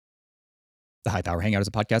The High Power Hangout is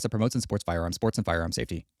a podcast that promotes and supports firearms sports and firearm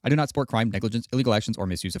safety. I do not support crime, negligence, illegal actions, or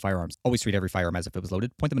misuse of firearms. Always treat every firearm as if it was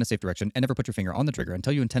loaded, point them in a safe direction, and never put your finger on the trigger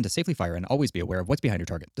until you intend to safely fire, and always be aware of what's behind your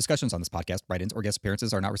target. Discussions on this podcast, write-ins, or guest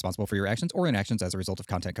appearances are not responsible for your actions or inactions as a result of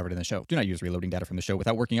content covered in the show. Do not use reloading data from the show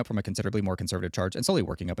without working up from a considerably more conservative charge and solely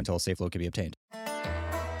working up until a safe load can be obtained.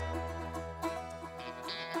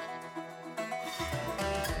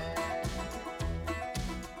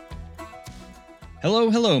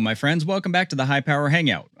 Hello, my friends. Welcome back to the High Power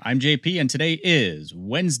Hangout. I'm JP, and today is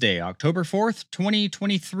Wednesday, October 4th,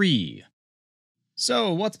 2023.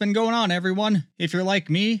 So, what's been going on, everyone? If you're like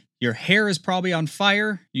me, your hair is probably on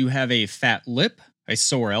fire, you have a fat lip, a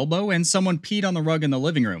sore elbow, and someone peed on the rug in the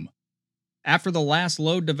living room. After the last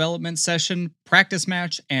load development session, practice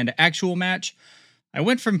match, and actual match, I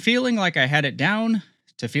went from feeling like I had it down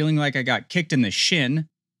to feeling like I got kicked in the shin,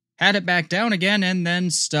 had it back down again, and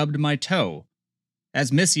then stubbed my toe. As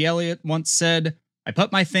Missy Elliott once said, I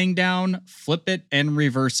put my thing down, flip it, and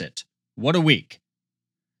reverse it. What a week.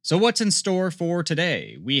 So what's in store for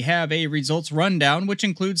today? We have a results rundown, which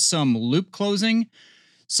includes some loop closing,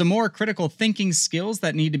 some more critical thinking skills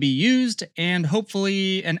that need to be used, and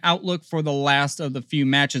hopefully an outlook for the last of the few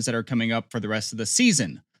matches that are coming up for the rest of the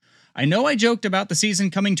season. I know I joked about the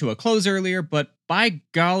season coming to a close earlier, but by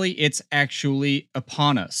golly, it's actually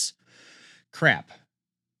upon us. Crap.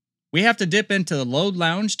 We have to dip into the load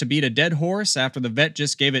lounge to beat a dead horse after the vet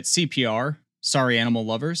just gave it CPR. Sorry, animal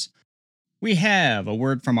lovers. We have a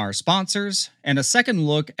word from our sponsors, and a second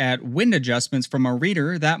look at wind adjustments from a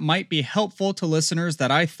reader that might be helpful to listeners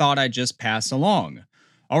that I thought I'd just pass along.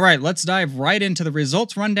 Alright, let's dive right into the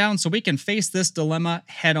results rundown so we can face this dilemma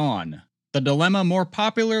head on. The dilemma more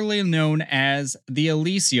popularly known as the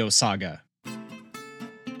Elysium Saga.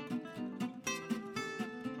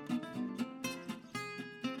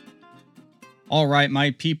 Alright,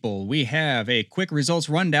 my people, we have a quick results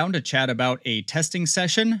rundown to chat about a testing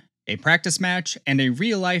session, a practice match, and a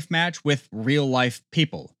real-life match with real-life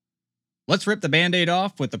people. Let's rip the band-aid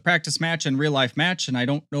off with the practice match and real-life match, and I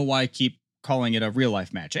don't know why I keep calling it a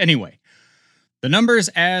real-life match. Anyway, the numbers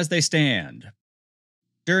as they stand.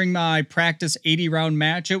 During my practice 80-round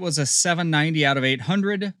match, it was a 790 out of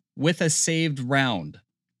 800 with a saved round.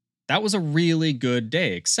 That was a really good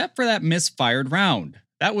day, except for that misfired round.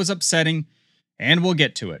 That was upsetting, and we'll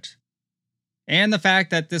get to it. And the fact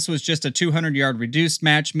that this was just a 200-yard reduced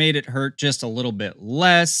match made it hurt just a little bit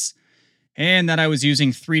less, and that I was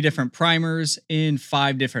using 3 different primers in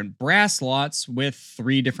 5 different brass slots with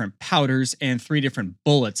 3 different powders and 3 different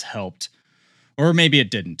bullets helped. Or maybe it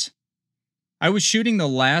didn't. I was shooting the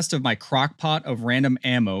last of my crock pot of random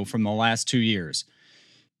ammo from the last 2 years.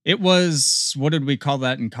 It was, what did we call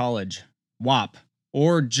that in college? WAP.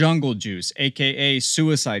 Or jungle juice, aka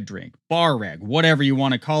suicide drink, bar rag, whatever you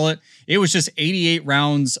want to call it. It was just 88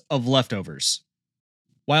 rounds of leftovers.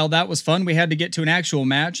 While that was fun, we had to get to an actual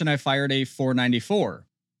match, and I fired a 494.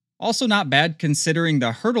 Also not bad considering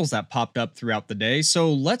the hurdles that popped up throughout the day, so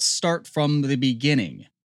let's start from the beginning.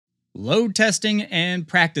 Load testing and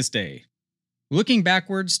practice day. Looking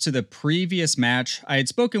backwards to the previous match, I had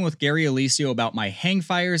spoken with Gary Elysium about my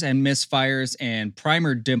hangfires and misfires and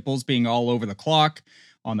primer dimples being all over the clock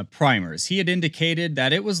on the primers. He had indicated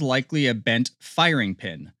that it was likely a bent firing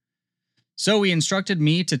pin. So he instructed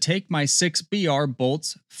me to take my 6BR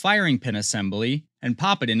bolts firing pin assembly and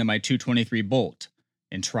pop it into my 223 bolt,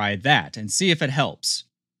 and try that and see if it helps.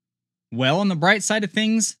 Well, on the bright side of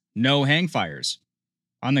things, no hangfires.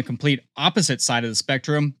 On the complete opposite side of the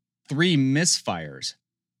spectrum, 3 misfires.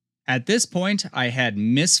 At this point, I had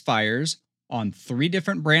misfires on 3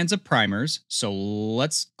 different brands of primers, so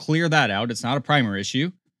let's clear that out. It's not a primer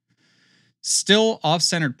issue. Still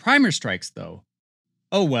off-centered primer strikes, though.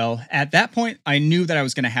 Oh well, at that point, I knew that I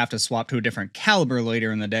was going to have to swap to a different caliber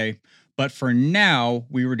later in the day, but for now,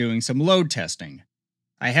 we were doing some load testing.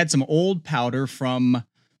 I had some old powder from,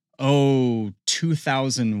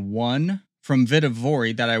 2001 from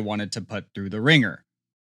Vitavori that I wanted to put through the ringer.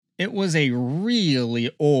 It was a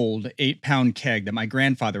really old 8-pound keg that my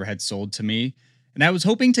grandfather had sold to me, and I was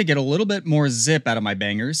hoping to get a little bit more zip out of my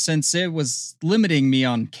bangers since it was limiting me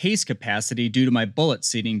on case capacity due to my bullet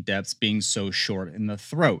seating depths being so short in the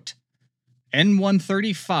throat.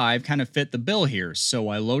 N135 kind of fit the bill here, so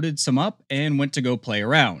I loaded some up and went to go play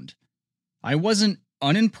around. I wasn't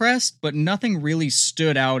unimpressed, but nothing really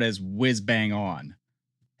stood out as whiz-bang on.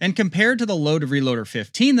 And compared to the load of Reloader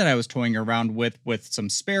 15 that I was toying around with some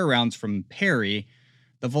spare rounds from Perry,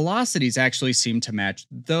 the velocities actually seem to match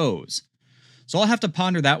those. So I'll have to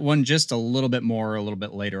ponder that one just a little bit more a little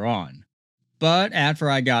bit later on. But after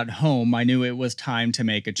I got home, I knew it was time to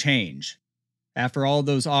make a change. After all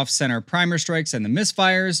those off-center primer strikes and the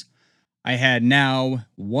misfires, I had now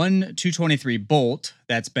one 223 bolt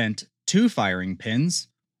that spent 2 firing pins.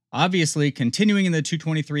 Obviously, continuing in the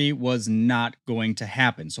 223 was not going to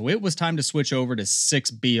happen, so it was time to switch over to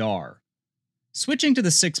 6BR. Switching to the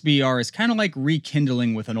 6BR is kind of like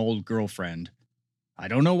rekindling with an old girlfriend. I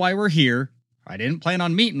don't know why we're here. I didn't plan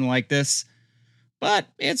on meeting like this. But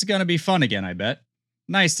it's gonna be fun again, I bet.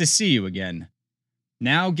 Nice to see you again.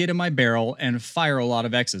 Now get in my barrel and fire a lot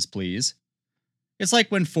of X's, please. It's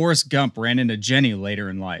like when Forrest Gump ran into Jenny later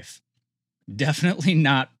in life. Definitely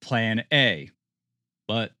not plan A.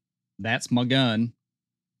 But that's my gun.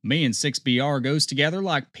 Me and 6BR goes together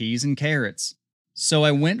like peas and carrots. So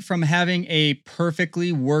I went from having a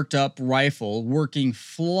perfectly worked up rifle working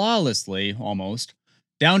flawlessly, almost,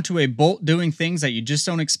 down to a bolt doing things that you just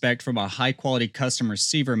don't expect from a high quality custom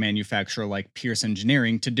receiver manufacturer like Pierce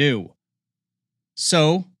Engineering to do.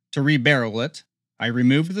 So, to rebarrel it, I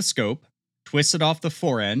removed the scope, twisted off the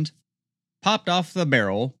forend, popped off the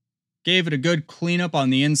barrel, gave it a good cleanup on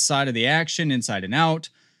the inside of the action, inside and out,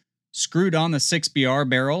 screwed on the 6BR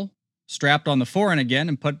barrel, strapped on the forend again,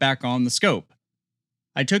 and put back on the scope.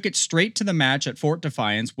 I took it straight to the match at Fort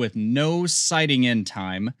Defiance with no sighting in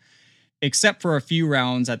time, except for a few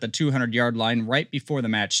rounds at the 200-yard line right before the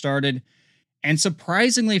match started, and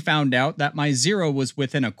surprisingly found out that my zero was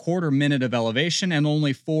within a quarter minute of elevation and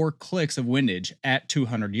only 4 clicks of windage at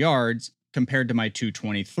 200 yards compared to my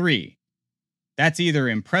 223. That's either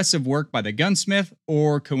impressive work by the gunsmith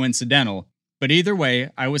or coincidental, but either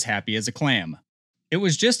way, I was happy as a clam. It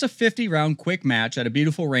was just a 50-round quick match at a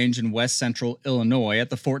beautiful range in west central Illinois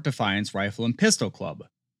at the Fort Defiance Rifle and Pistol Club.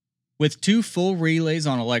 With 2 full relays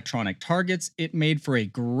on electronic targets, it made for a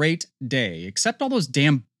great day, except all those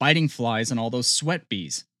damn biting flies and all those sweat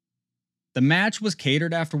bees. The match was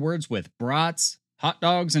catered afterwards with brats, hot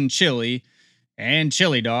dogs, and chili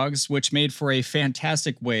dogs, which made for a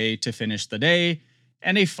fantastic way to finish the day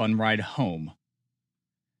and a fun ride home.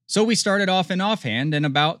 So we started off in offhand, and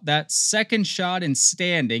about that second shot in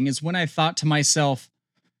standing is when I thought to myself,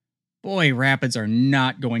 boy, rapids are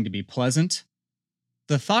not going to be pleasant.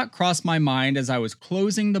 The thought crossed my mind as I was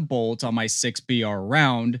closing the bolt on my 6BR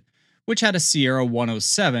round, which had a Sierra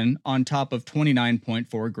 107 on top of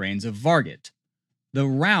 29.4 grains of Varget. The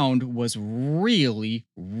round was really,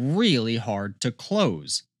 really hard to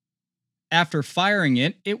close. After firing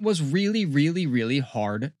it, it was really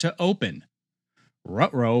hard to open.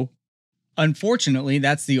 Ruh-roh. Unfortunately,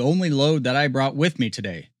 that's the only load that I brought with me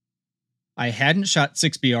today. I hadn't shot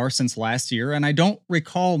 6BR since last year, and I don't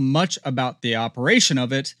recall much about the operation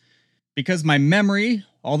of it because my memory,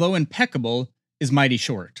 although impeccable, is mighty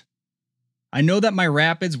short. I know that my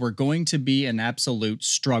rapids were going to be an absolute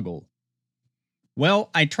struggle. Well,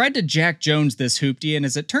 I tried to Jack Jones this hoopty, and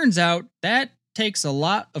as it turns out, that takes a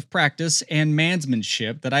lot of practice and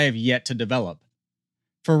mansmanship that I have yet to develop.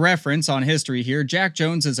 For reference on history here, Jack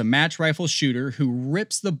Jones is a match rifle shooter who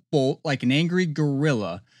rips the bolt like an angry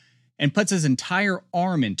gorilla and puts his entire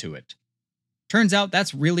arm into it. Turns out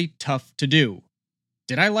that's really tough to do.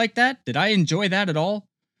 Did I like that? Did I enjoy that at all?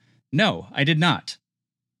 No, I did not.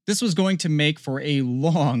 This was going to make for a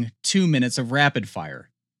long 2 minutes of rapid fire.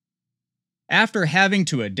 After having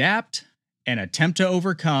to adapt and attempt to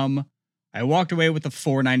overcome, I walked away with a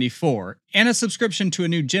 494 and a subscription to a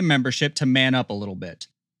new gym membership to man up a little bit.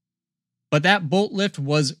 But that bolt lift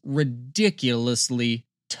was ridiculously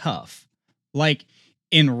tough. Like,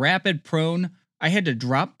 in rapid prone, I had to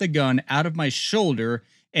drop the gun out of my shoulder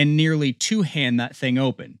and nearly two-hand that thing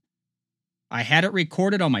open. I had it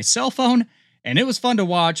recorded on my cell phone, and it was fun to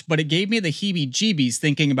watch, but it gave me the heebie-jeebies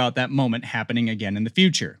thinking about that moment happening again in the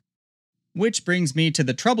future. Which brings me to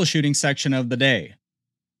the troubleshooting section of the day.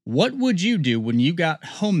 What would you do when you got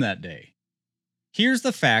home that day? Here's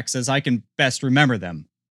the facts as I can best remember them.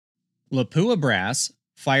 Lapua brass,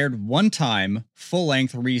 fired 1 time, full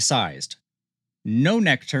length resized. No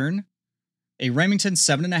neck turn, a Remington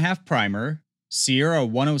 7.5 primer, Sierra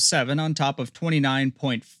 107 on top of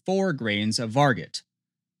 29.4 grains of Varget.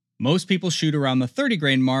 Most people shoot around the 30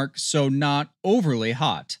 grain mark, so not overly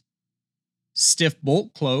hot. Stiff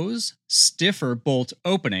bolt close, stiffer bolt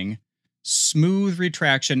opening, smooth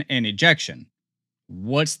retraction and ejection.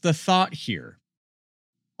 What's the thought here?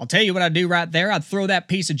 I'll tell you what I'd do right there. I'd throw that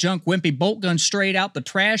piece of junk wimpy bolt gun straight out the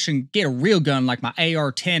trash and get a real gun like my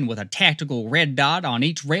AR-10 with a tactical red dot on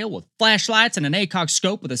each rail with flashlights and an ACOG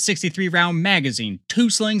scope with a 63-round magazine, 2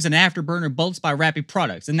 slings and afterburner bolts by Rappy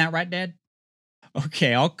Products. Isn't that right, Dad?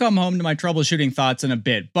 Okay, I'll come home to my troubleshooting thoughts in a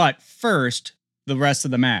bit, but first, the rest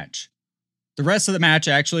of the match. The rest of the match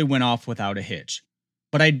actually went off without a hitch.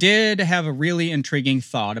 But I did have a really intriguing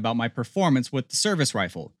thought about my performance with the service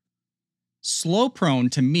rifle. Slow prone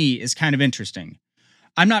to me is kind of interesting.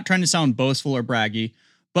 I'm not trying to sound boastful or braggy,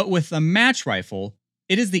 but with the match rifle,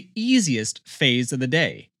 it is the easiest phase of the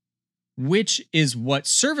day, which is what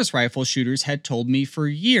service rifle shooters had told me for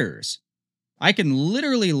years. I can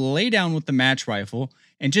literally lay down with the match rifle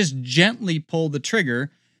and just gently pull the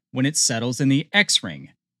trigger when it settles in the X ring.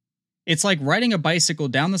 It's like riding a bicycle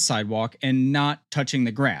down the sidewalk and not touching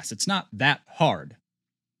the grass. It's not that hard.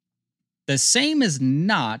 The same is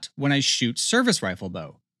not when I shoot service rifle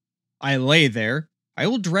though. I lay there, I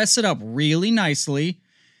will dress it up really nicely,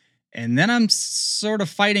 and then I'm sort of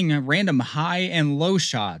fighting random high and low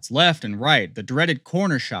shots, left and right, the dreaded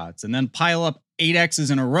corner shots, and then pile up 8 X's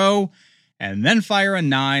in a row, and then fire a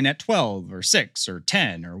 9 at 12 or 6 or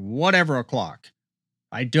 10 or whatever o'clock.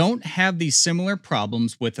 I don't have these similar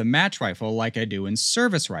problems with a match rifle like I do in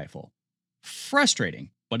service rifle. Frustrating,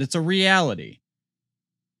 but it's a reality.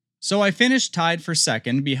 So I finished tied for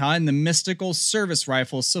second behind the mystical service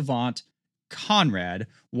rifle savant, Conrad,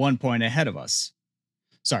 1 point ahead of us.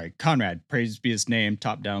 Sorry, Conrad, praise be his name,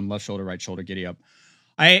 top down, left shoulder, right shoulder, giddy up.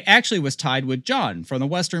 I actually was tied with John from the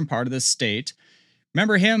western part of the state.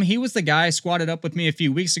 Remember him? He was the guy squatted up with me a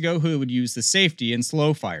few weeks ago who would use the safety and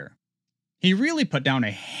slow fire. He really put down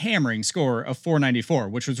a hammering score of 494,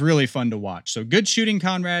 which was really fun to watch. So good shooting,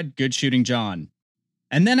 Conrad, good shooting, John.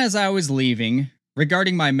 And then as I was leaving,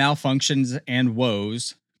 regarding my malfunctions and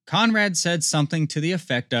woes, Conrad said something to the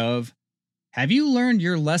effect of, "Have you learned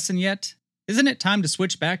your lesson yet? Isn't it time to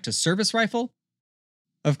switch back to service rifle?"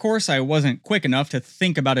 Of course, I wasn't quick enough to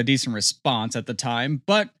think about a decent response at the time,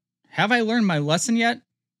 but have I learned my lesson yet?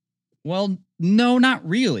 Well, no, not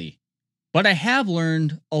really. But I have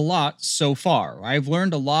learned a lot so far. I've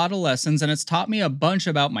learned a lot of lessons, and it's taught me a bunch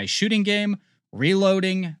about my shooting game,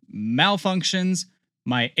 reloading, malfunctions,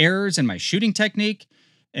 my errors in my shooting technique,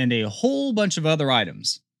 and a whole bunch of other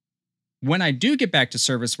items. When I do get back to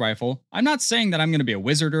service rifle, I'm not saying that I'm going to be a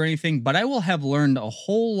wizard or anything, but I will have learned a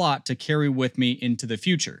whole lot to carry with me into the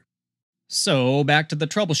future. So, back to the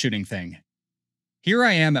troubleshooting thing. Here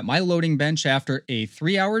I am at my loading bench after a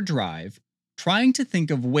 3-hour drive, trying to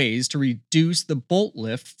think of ways to reduce the bolt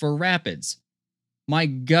lift for rapids. My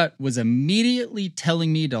gut was immediately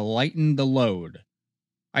telling me to lighten the load.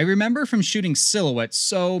 I remember from shooting silhouette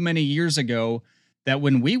so many years ago that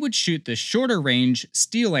when we would shoot the shorter range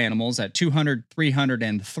steel animals at 200, 300,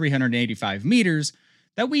 and 385 meters,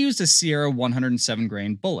 that we used a Sierra 107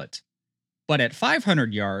 grain bullet. But at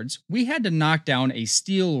 500 yards, we had to knock down a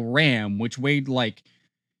steel ram which weighed like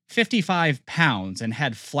 55 pounds and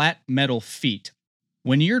had flat metal feet.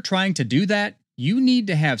 When you're trying to do that, you need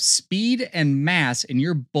to have speed and mass in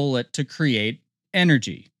your bullet to create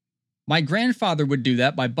energy. My grandfather would do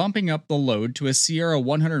that by bumping up the load to a Sierra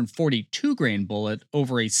 142 grain bullet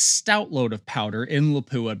over a stout load of powder in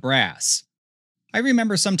Lapua brass. I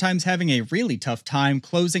remember sometimes having a really tough time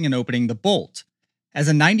closing and opening the bolt. As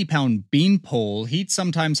a 90-pound beanpole, he'd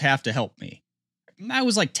sometimes have to help me. I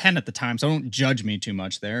was like 10 at the time, so don't judge me too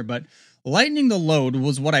much there, but lightening the load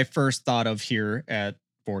was what I first thought of here at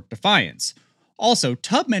Fort Defiance. Also,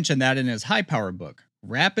 Tubb mentioned that in his high-power book.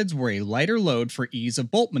 Rapids were a lighter load for ease of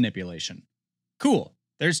bolt manipulation. Cool.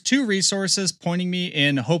 There's 2 resources pointing me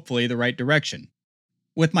in hopefully the right direction.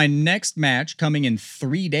 With my next match coming in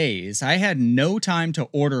 3 days, I had no time to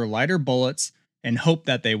order lighter bullets and hope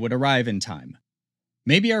that they would arrive in time.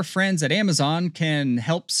 Maybe our friends at Amazon can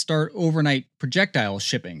help start overnight projectile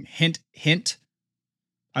shipping. Hint, hint.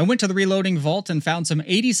 I went to the reloading vault and found some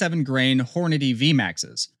 87 grain Hornady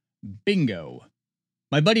VMAXs. Bingo.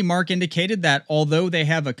 My buddy Mark indicated that although they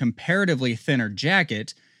have a comparatively thinner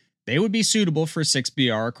jacket, they would be suitable for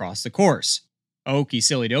 6BR across the course. Okie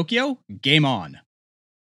silly dokio, game on.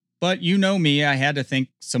 But you know me, I had to think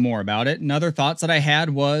some more about it, and other thoughts that I had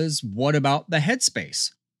was, what about the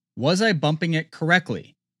headspace? Was I bumping it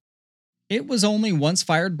correctly? It was only once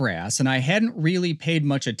fired brass, and I hadn't really paid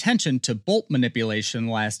much attention to bolt manipulation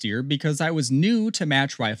last year because I was new to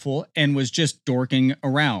match rifle and was just dorking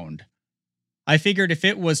around. I figured if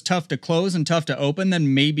it was tough to close and tough to open,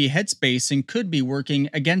 then maybe headspacing could be working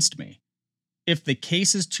against me. If the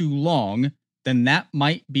case is too long, then that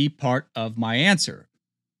might be part of my answer.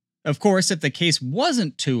 Of course, if the case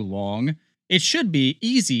wasn't too long, it should be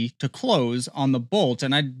easy to close on the bolt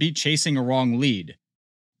and I'd be chasing a wrong lead.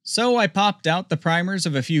 So I popped out the primers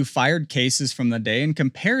of a few fired cases from the day and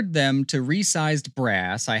compared them to resized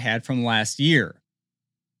brass I had from last year.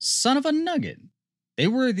 Son of a nugget. They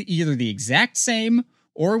were either the exact same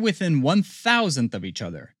or within 1,000th of each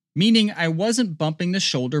other, meaning I wasn't bumping the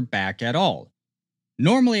shoulder back at all.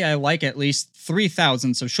 Normally, I like at least 3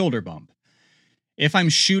 thousandths of shoulder bump. If I'm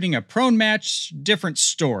shooting a prone match, different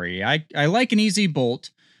story. I like an easy bolt,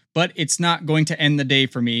 but it's not going to end the day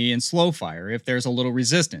for me in slow fire if there's a little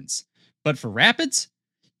resistance. But for rapids,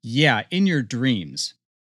 yeah, in your dreams.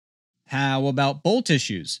 How about bolt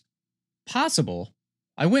issues? Possible.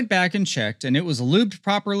 I went back and checked, and it was lubed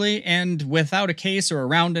properly, and without a case or a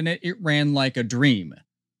round in it, it ran like a dream.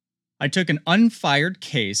 I took an unfired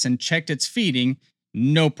case and checked its feeding,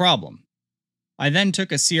 no problem. I then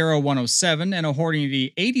took a Sierra 107 and a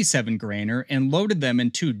Hornady 87 grainer and loaded them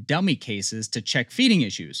in 2 dummy cases to check feeding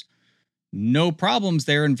issues. No problems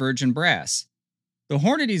there in virgin brass. The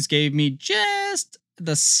Hornadys gave me just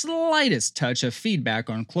the slightest touch of feedback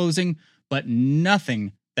on closing, but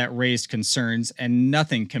nothing that raised concerns and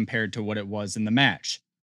nothing compared to what it was in the match.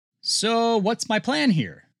 So, what's my plan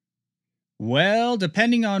here? Well,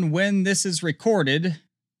 depending on when this is recorded,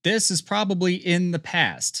 this is probably in the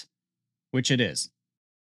past, which it is.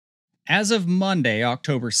 As of Monday,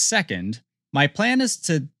 October 2nd, my plan is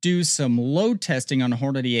to do some load testing on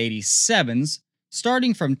Hornady 87s,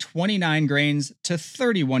 starting from 29 grains to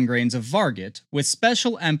 31 grains of Varget, with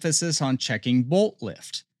special emphasis on checking bolt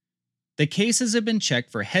lift. The cases have been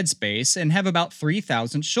checked for headspace and have about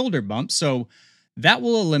 3,000 shoulder bumps, so that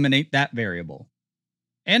will eliminate that variable.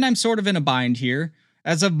 And I'm sort of in a bind here.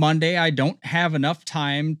 As of Monday, I don't have enough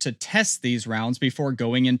time to test these rounds before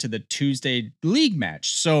going into the Tuesday league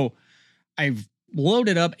match, so I've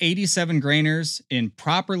loaded up 87 grainers in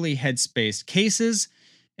properly headspaced cases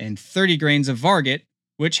and 30 grains of Varget,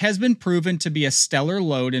 which has been proven to be a stellar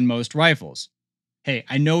load in most rifles. Hey,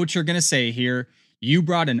 I know what you're going to say here. You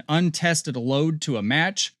brought an untested load to a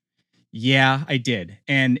match? Yeah, I did.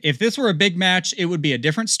 And if this were a big match, it would be a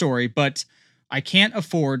different story, but I can't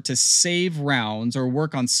afford to save rounds or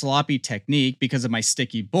work on sloppy technique because of my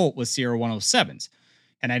sticky bolt with Sierra 107s.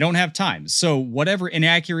 And I don't have time, so whatever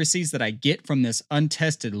inaccuracies that I get from this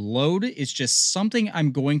untested load is just something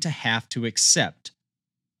I'm going to have to accept.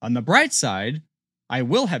 On the bright side, I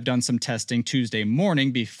will have done some testing Tuesday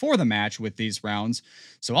morning before the match with these rounds,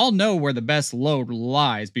 so I'll know where the best load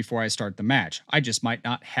lies before I start the match. I just might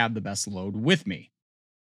not have the best load with me.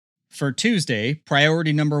 For Tuesday,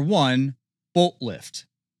 priority number 1, bolt lift.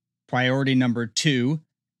 Priority number 2,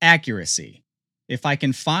 accuracy. If I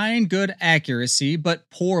can find good accuracy but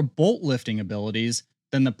poor bolt lifting abilities,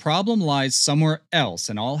 then the problem lies somewhere else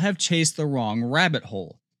and I'll have chased the wrong rabbit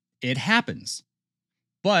hole. It happens.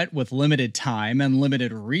 But with limited time and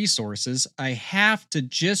limited resources, I have to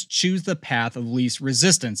just choose the path of least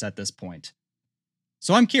resistance at this point.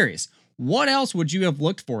 So I'm curious, what else would you have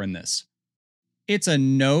looked for in this? It's a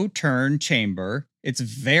no-turn chamber, it's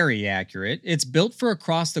very accurate, it's built for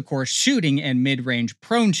across-the-course shooting and mid-range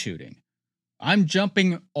prone shooting. I'm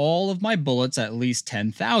jumping all of my bullets at least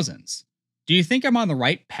 10 thousandths. Do you think I'm on the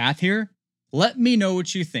right path here? Let me know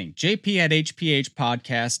what you think. JP at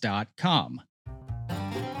hphpodcast.com.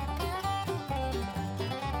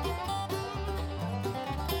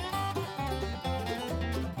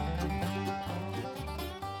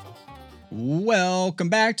 Welcome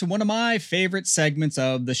back to one of my favorite segments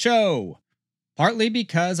of the show. Partly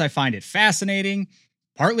because I find it fascinating,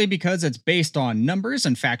 partly because it's based on numbers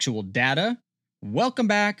and factual data. Welcome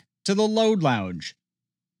back to the Load Lounge.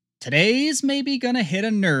 Today's maybe gonna hit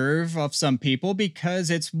a nerve of some people because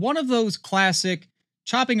it's one of those classic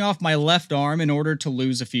chopping off my left arm in order to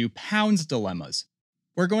lose a few pounds dilemmas.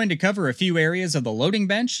 We're going to cover a few areas of the loading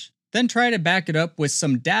bench, then try to back it up with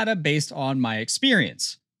some data based on my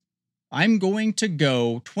experience. I'm going to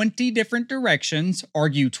go 20 different directions,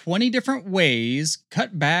 argue 20 different ways,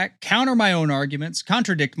 cut back, counter my own arguments,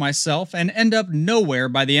 contradict myself, and end up nowhere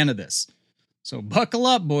by the end of this. So buckle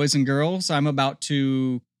up, boys and girls, I'm about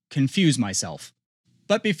to confuse myself.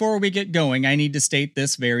 But before we get going, I need to state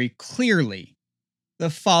this very clearly. The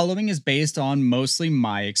following is based on mostly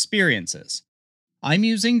my experiences. I'm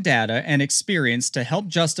using data and experience to help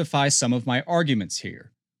justify some of my arguments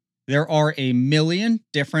here. There are a million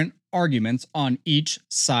different arguments on each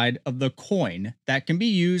side of the coin that can be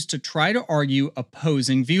used to try to argue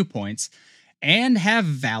opposing viewpoints and have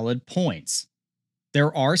valid points.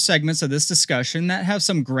 There are segments of this discussion that have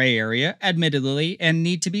some gray area, admittedly, and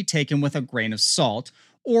need to be taken with a grain of salt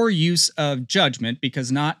or use of judgment because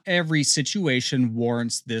not every situation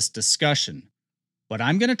warrants this discussion. But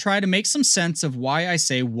I'm going to try to make some sense of why I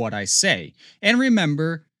say what I say. And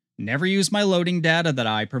remember, never use my loading data that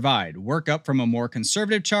I provide. Work up from a more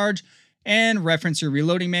conservative charge and reference your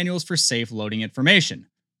reloading manuals for safe loading information.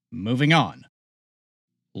 Moving on.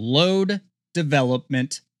 Load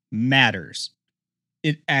development matters.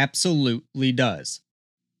 It absolutely does.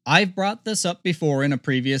 I've brought this up before in a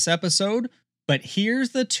previous episode, but here's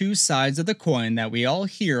the two sides of the coin that we all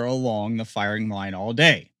hear along the firing line all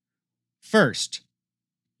day. First,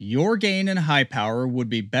 your gain in high power would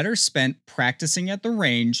be better spent practicing at the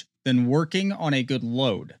range than working on a good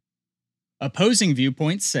load. Opposing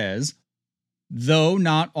viewpoint says, though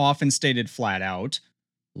not often stated flat out,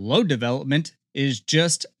 load development is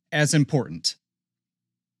just as important.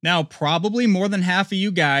 Now, probably more than half of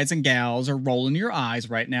you guys and gals are rolling your eyes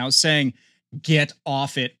right now saying, get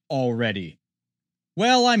off it already.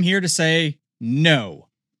 Well, I'm here to say, no,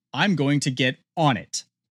 I'm going to get on it.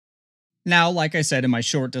 Now, like I said in my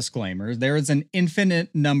short disclaimer, there is an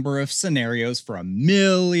infinite number of scenarios for a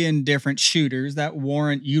million different shooters that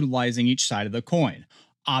warrant utilizing each side of the coin.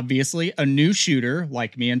 Obviously, a new shooter,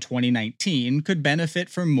 like me in 2019, could benefit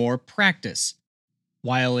from more practice,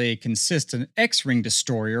 while a consistent X-Ring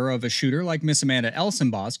destroyer of a shooter like Miss Amanda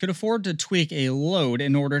Elsenboss could afford to tweak a load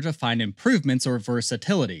in order to find improvements or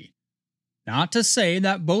versatility. Not to say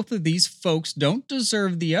that both of these folks don't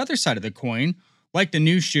deserve the other side of the coin, like the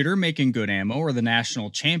new shooter making good ammo or the national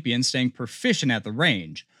champion staying proficient at the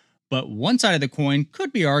range, but one side of the coin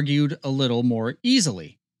could be argued a little more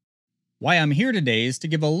easily. Why I'm here today is to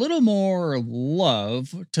give a little more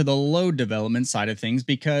love to the load development side of things,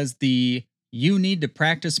 because the you need to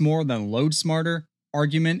practice more than load smarter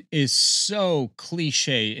argument is so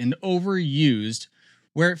cliche and overused,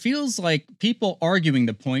 where it feels like people arguing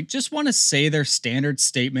the point just want to say their standard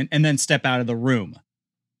statement and then step out of the room.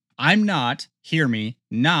 I'm not, hear me,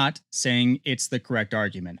 not saying it's the correct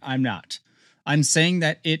argument. I'm not. I'm saying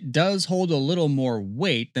that it does hold a little more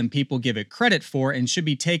weight than people give it credit for and should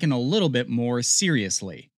be taken a little bit more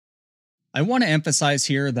seriously. I want to emphasize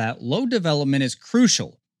here that load development is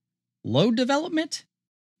crucial. Load development?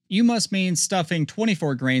 You must mean stuffing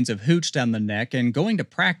 24 grains of hooch down the neck and going to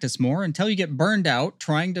practice more until you get burned out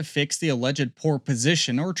trying to fix the alleged poor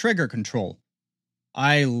position or trigger control.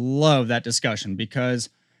 I love that discussion because,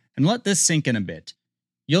 and let this sink in a bit,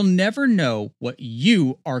 you'll never know what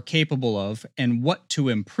you are capable of and what to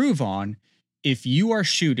improve on if you are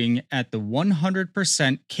shooting at the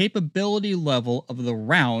 100% capability level of the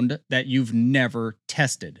round that you've never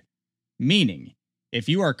tested. Meaning, if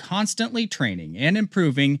you are constantly training and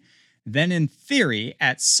improving, then in theory,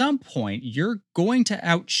 at some point, you're going to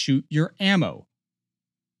outshoot your ammo.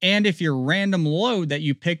 And if your random load that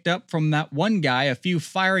you picked up from that one guy a few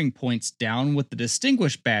firing points down with the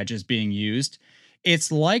distinguished badges being used, it's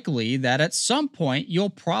likely that at some point you'll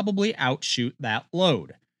probably outshoot that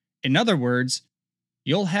load. In other words,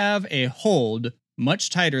 you'll have a hold much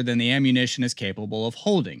tighter than the ammunition is capable of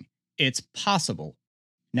holding. It's possible.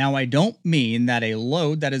 Now, I don't mean that a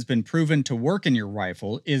load that has been proven to work in your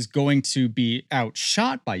rifle is going to be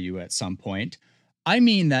outshot by you at some point. I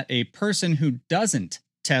mean that a person who doesn't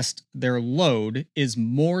test their load is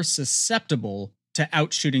more susceptible to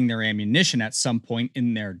outshooting their ammunition at some point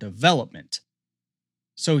in their development.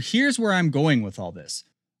 So here's where I'm going with all this.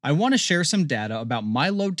 I want to share some data about my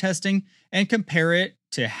load testing and compare it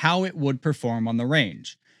to how it would perform on the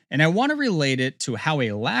range. And I want to relate it to how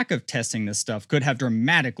a lack of testing this stuff could have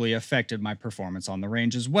dramatically affected my performance on the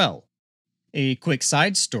range as well. A quick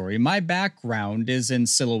side story, my background is in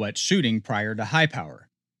silhouette shooting prior to high power.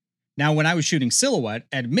 Now, when I was shooting silhouette,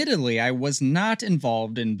 admittedly, I was not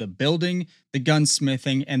involved in the building, the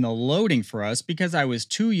gunsmithing, and the loading for us because I was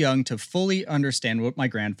too young to fully understand what my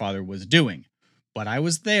grandfather was doing. But I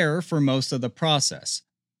was there for most of the process.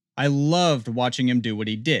 I loved watching him do what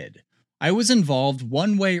he did. I was involved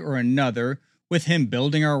one way or another with him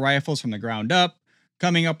building our rifles from the ground up,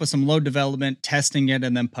 coming up with some load development, testing it,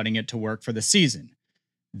 and then putting it to work for the season.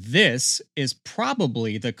 This is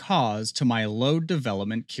probably the cause to my load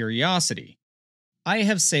development curiosity. I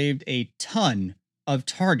have saved a ton of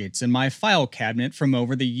targets in my file cabinet from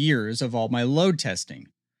over the years of all my load testing.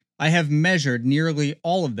 I have measured nearly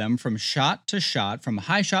all of them from shot to shot, from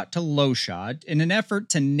high shot to low shot, in an effort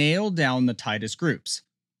to nail down the tightest groups.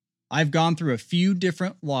 I've gone through a few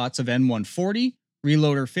different lots of N140,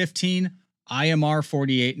 Reloader 15, IMR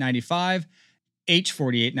 4895, H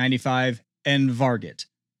 4895, and Varget.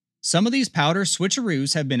 Some of these powder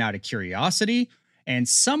switcheroos have been out of curiosity, and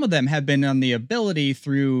some of them have been on the ability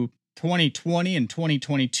through 2020 and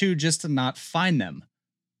 2022 just to not find them.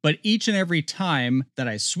 But each and every time that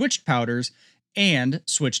I switched powders and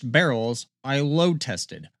switched barrels, I load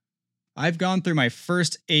tested. I've gone through my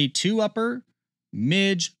first A2 upper,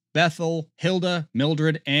 Midge, Bethel, Hilda,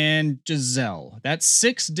 Mildred, and Giselle. That's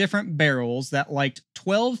 6 different barrels that liked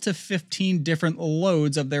 12 to 15 different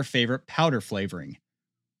loads of their favorite powder flavoring.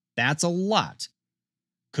 That's a lot.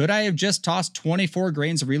 Could I have just tossed 24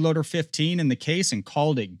 grains of Reloader 15 in the case and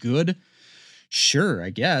called it good? Sure, I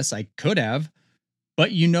guess I could have.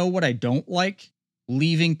 But you know what I don't like?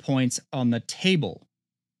 Leaving points on the table.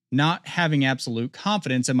 Not having absolute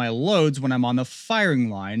confidence in my loads when I'm on the firing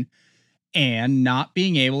line, and not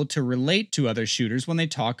being able to relate to other shooters when they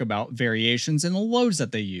talk about variations in the loads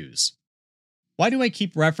that they use. Why do I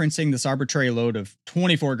keep referencing this arbitrary load of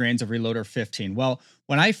 24 grains of Reloader 15? Well,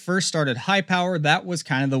 when I first started high power, that was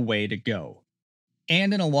kind of the way to go.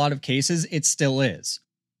 And in a lot of cases, it still is.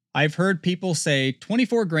 I've heard people say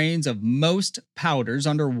 24 grains of most powders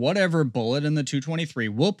under whatever bullet in the 223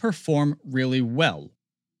 will perform really well.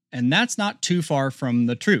 And that's not too far from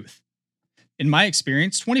the truth. In my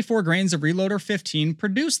experience, 24 grains of Reloader 15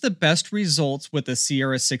 produce the best results with the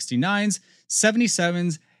Sierra 69s,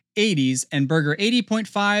 77s, 80s, and Berger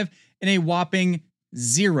 80.5 in a whopping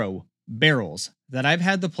 0 barrels that I've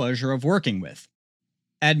had the pleasure of working with.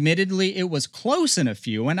 Admittedly, it was close in a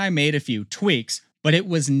few and I made a few tweaks, but it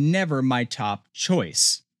was never my top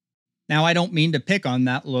choice. Now, I don't mean to pick on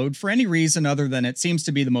that load for any reason other than it seems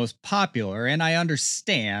to be the most popular, and I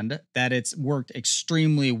understand that it's worked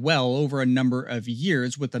extremely well over a number of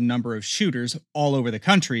years with a number of shooters all over the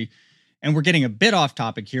country, and we're getting a bit off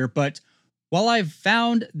topic here, but while I've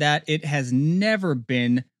found that it has never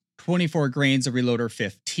been 24 grains of Reloader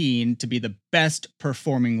 15 to be the best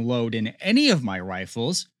performing load in any of my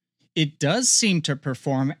rifles, it does seem to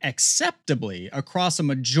perform acceptably across a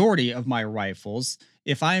majority of my rifles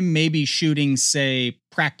if I'm maybe shooting, say,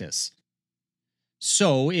 practice.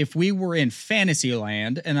 So, if we were in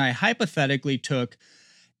Fantasyland and I hypothetically took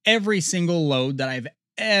every single load that I've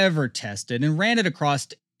ever tested and ran it across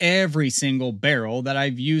every single barrel that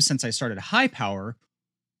I've used since I started high power,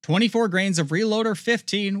 24 grains of Reloader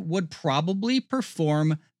 15 would probably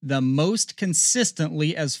perform the most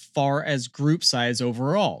consistently as far as group size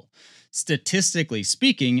overall. Statistically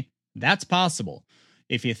speaking, that's possible.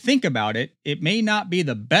 If you think about it, it may not be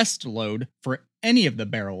the best load for any of the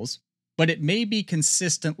barrels, but it may be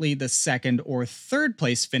consistently the second or third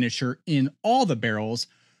place finisher in all the barrels,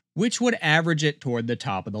 which would average it toward the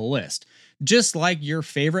top of the list. Just like your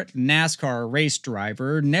favorite NASCAR race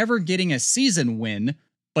driver never getting a season win,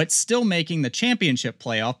 but still making the championship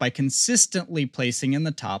playoff by consistently placing in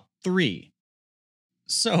the top 3.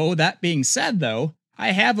 So, that being said though,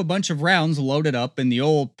 I have a bunch of rounds loaded up in the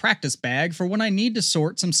old practice bag for when I need to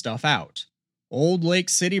sort some stuff out. Old Lake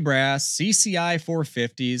City Brass, CCI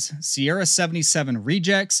 450s, Sierra 77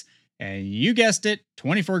 rejects, and you guessed it,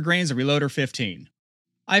 24 grains of Reloader 15.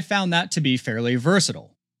 I found that to be fairly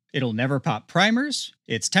versatile. It'll never pop primers,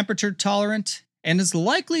 it's temperature tolerant, and is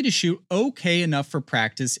likely to shoot okay enough for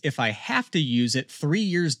practice if I have to use it 3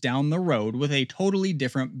 years down the road with a totally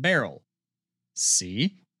different barrel.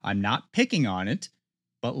 See, I'm not picking on it,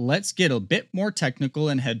 but let's get a bit more technical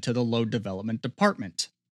and head to the load development department.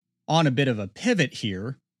 On a bit of a pivot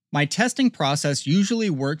here, my testing process usually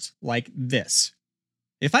works like this.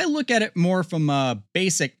 If I look at it more from a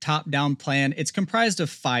basic top-down plan, it's comprised of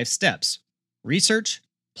 5 steps: research,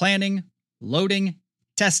 planning, loading,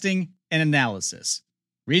 testing, and analysis.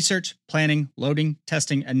 Research, planning, loading,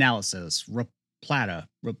 testing, analysis.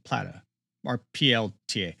 RPLTA.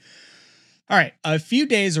 RPLTA. Alright, a few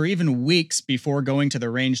days or even weeks before going to the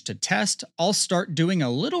range to test, I'll start doing a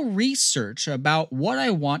little research about what I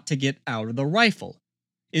want to get out of the rifle.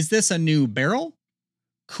 Is this a new barrel?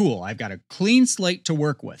 Cool, I've got a clean slate to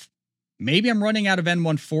work with. Maybe I'm running out of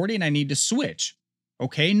N140 and I need to switch.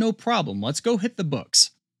 Okay, no problem, let's go hit the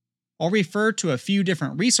books. I'll refer to a few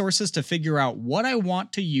different resources to figure out what I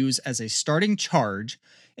want to use as a starting charge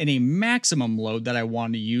and a maximum load that I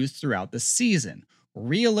want to use throughout the season,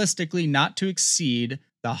 realistically not to exceed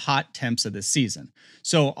the hot temps of the season.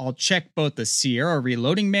 So I'll check both the Sierra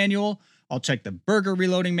reloading manual, I'll check the Berger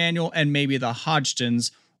reloading manual, and maybe the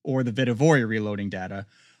Hodgdon's or the Vitavori reloading data.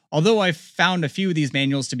 Although I've found a few of these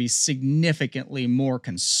manuals to be significantly more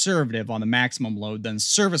conservative on the maximum load than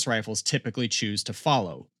service rifles typically choose to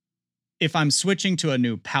follow. If I'm switching to a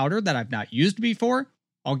new powder that I've not used before,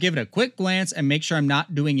 I'll give it a quick glance and make sure I'm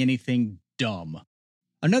not doing anything dumb.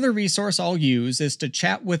 Another resource I'll use is to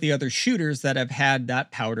chat with the other shooters that have had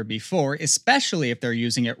that powder before, especially if they're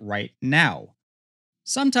using it right now.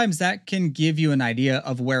 Sometimes that can give you an idea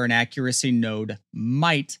of where an accuracy node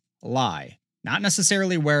might lie, not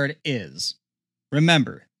necessarily where it is.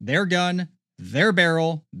 Remember, their gun, their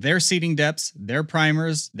barrel, their seating depths, their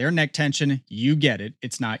primers, their neck tension, you get it,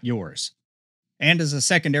 it's not yours. And as a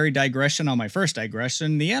secondary digression on my first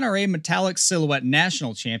digression, the NRA Metallic Silhouette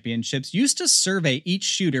National Championships used to survey each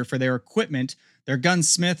shooter for their equipment, their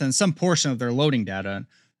gunsmith, and some portion of their loading data.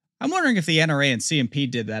 I'm wondering if the NRA and CMP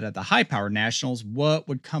did that at the high power nationals, what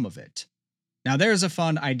would come of it? Now there's a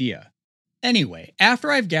fun idea. Anyway,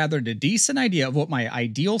 after I've gathered a decent idea of what my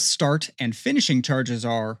ideal start and finishing charges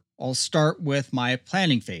are, I'll start with my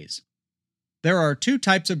planning phase. There are two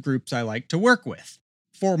types of groups I like to work with.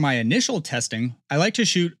 For my initial testing, I like to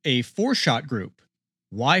shoot a 4-shot group.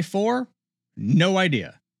 Why 4? No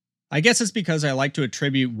idea. I guess it's because I like to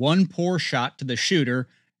attribute one poor shot to the shooter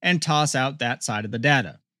and toss out that side of the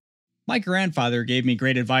data. My grandfather gave me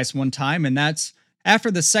great advice one time, and that's after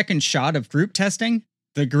the second shot of group testing,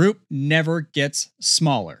 the group never gets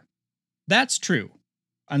smaller. That's true,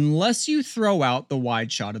 unless you throw out the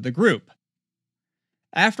wide shot of the group.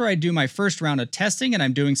 After I do my first round of testing and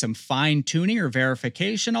I'm doing some fine tuning or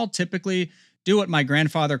verification, I'll typically do what my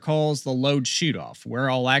grandfather calls the load shoot off, where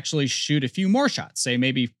I'll actually shoot a few more shots, say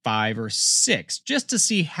maybe 5 or 6, just to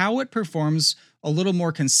see how it performs a little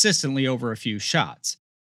more consistently over a few shots.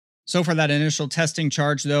 So for that initial testing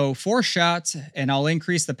charge though, 4 shots, and I'll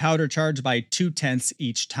increase the powder charge by 2/10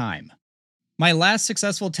 each time. My last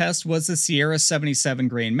successful test was the Sierra 77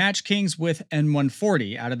 grain Match Kings with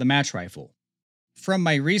N140 out of the match rifle. From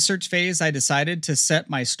my research phase, I decided to set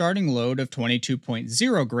my starting load of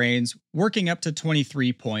 22.0 grains, working up to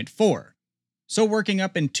 23.4. So working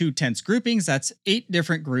up in 2/10 groupings, that's 8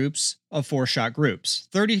 different groups of 4-shot groups,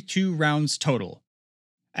 32 rounds total.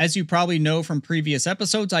 As you probably know from previous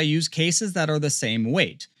episodes, I use cases that are the same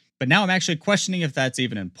weight, but now I'm actually questioning if that's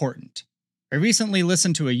even important. I recently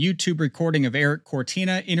listened to a YouTube recording of Eric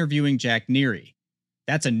Cortina interviewing Jack Neary.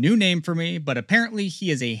 That's a new name for me, but apparently he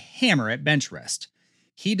is a hammer at bench rest.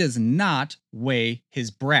 He does not weigh his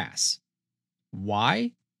brass.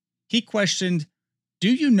 Why? He questioned, "Do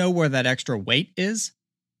you know where that extra weight is?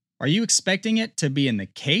 Are you expecting it to be in the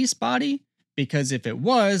case body? Because if it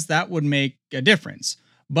was, that would make a difference.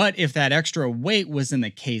 But if that extra weight was in the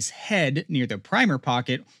case head near the primer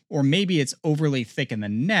pocket, or maybe it's overly thick in the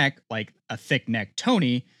neck, like a thick neck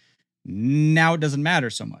Tony, now it doesn't matter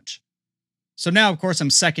so much." So now, of course, I'm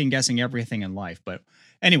second guessing everything in life. But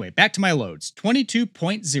anyway, back to my loads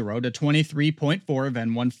 22.0 to 23.4 of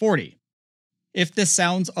N140. If this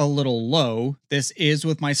sounds a little low, this is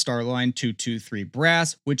with my Starline 223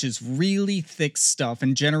 brass, which is really thick stuff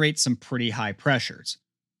and generates some pretty high pressures.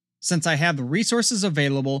 Since I have the resources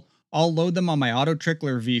available, I'll load them on my Auto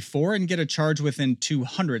Trickler V4 and get a charge within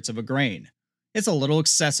 2/100ths of a grain. It's a little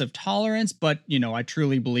excessive tolerance, but I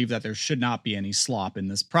truly believe that there should not be any slop in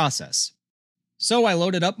this process. So I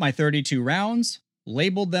loaded up my 32 rounds,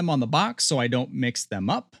 labeled them on the box so I don't mix them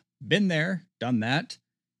up, been there, done that,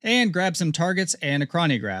 and grabbed some targets and a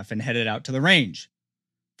chronograph and headed out to the range.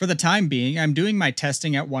 For the time being, I'm doing my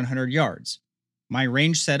testing at 100 yards. My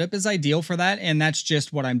range setup is ideal for that, and that's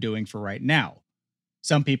just what I'm doing for right now.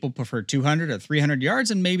 Some people prefer 200 or 300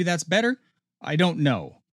 yards, and maybe that's better. I don't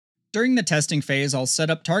know. During the testing phase, I'll set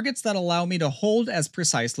up targets that allow me to hold as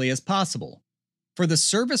precisely as possible. For the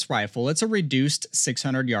service rifle, it's a reduced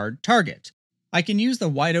 600-yard target. I can use the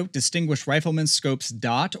White Oak Distinguished Rifleman Scope's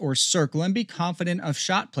dot or circle and be confident of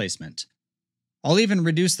shot placement. I'll even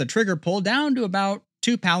reduce the trigger pull down to about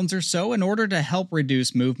 2 pounds or so in order to help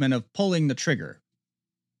reduce movement of pulling the trigger.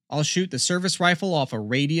 I'll shoot the service rifle off a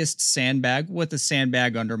radiused sandbag with a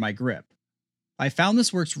sandbag under my grip. I found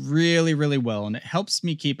this works really well, and it helps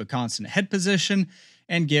me keep a constant head position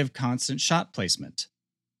and give constant shot placement.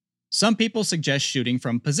 Some people suggest shooting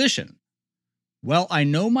from position. Well, I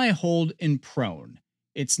know my hold in prone.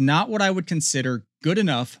 It's not what I would consider good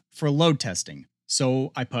enough for load testing,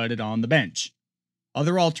 so I put it on the bench.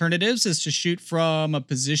 Other alternatives is to shoot from a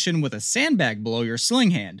position with a sandbag below your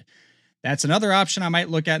sling hand. That's another option I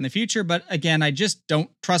might look at in the future, but again, I just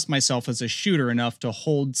don't trust myself as a shooter enough to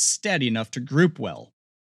hold steady enough to group well.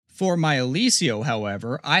 For my Alicio,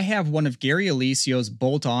 however, I have one of Gary Alicio's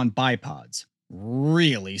bolt-on bipods.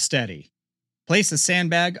 Really steady. Place a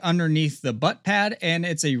sandbag underneath the butt pad and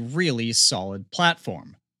it's a really solid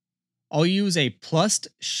platform. I'll use a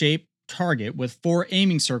plus-shaped target with 4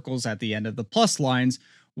 aiming circles at the end of the plus lines,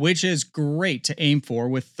 which is great to aim for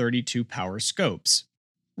with 32 power scopes.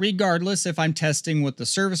 Regardless if I'm testing with the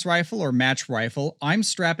service rifle or match rifle, I'm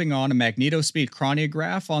strapping on a magnetospeed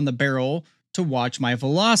chronograph on the barrel to watch my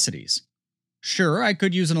velocities. Sure, I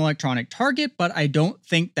could use an electronic target, but I don't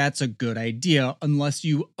think that's a good idea unless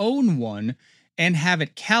you own one and have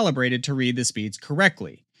it calibrated to read the speeds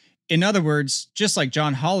correctly. In other words, just like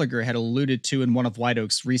John Holliger had alluded to in one of White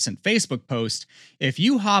Oak's recent Facebook posts, if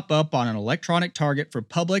you hop up on an electronic target for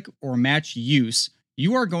public or match use,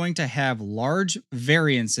 you are going to have large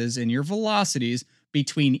variances in your velocities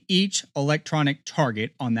between each electronic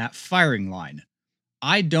target on that firing line.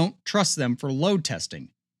 I don't trust them for load testing.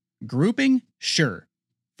 Grouping? Sure.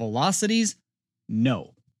 Velocities?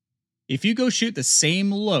 No. If you go shoot the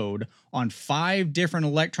same load on 5 different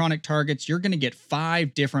electronic targets, you're going to get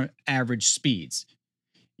 5 different average speeds.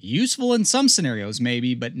 Useful in some scenarios,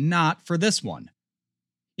 maybe, but not for this one.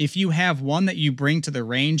 If you have one that you bring to the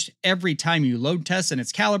range every time you load test and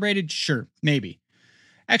it's calibrated, sure, maybe.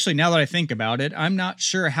 Actually, now that I think about it, I'm not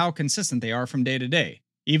sure how consistent they are from day to day,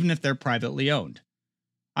 even if they're privately owned.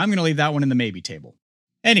 I'm going to leave that one in the maybe table.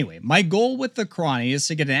 Anyway, my goal with the Chrony is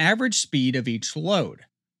to get an average speed of each load.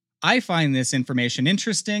 I find this information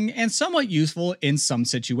interesting and somewhat useful in some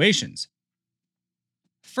situations.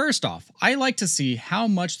 First off, I like to see how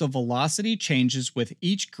much the velocity changes with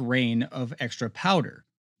each grain of extra powder.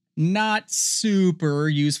 Not super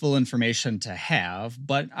useful information to have,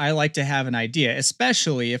 but I like to have an idea,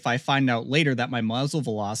 especially if I find out later that my muzzle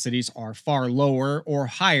velocities are far lower or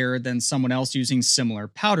higher than someone else using similar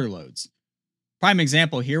powder loads. Prime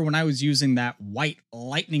example here, when I was using that white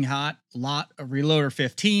lightning hot lot of Reloader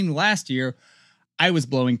 15 last year, I was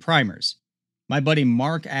blowing primers. My buddy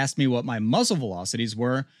Mark asked me what my muzzle velocities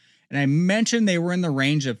were, and I mentioned they were in the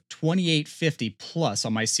range of 2850 plus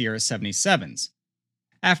on my Sierra 77s.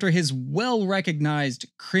 After his well-recognized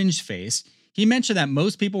cringe face, he mentioned that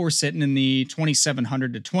most people were sitting in the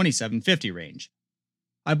 2700 to 2750 range.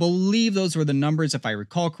 I believe those were the numbers if I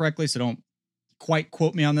recall correctly, so don't quite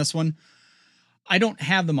quote me on this one. I don't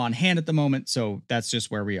have them on hand at the moment, so that's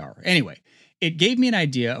just where we are. Anyway, it gave me an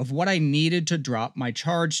idea of what I needed to drop my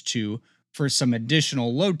charge to for some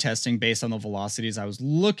additional load testing based on the velocities I was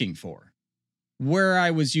looking for. Where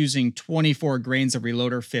I was using 24 grains of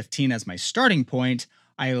Reloader 15 as my starting point,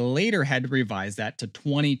 I later had to revise that to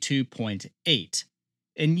 22.8.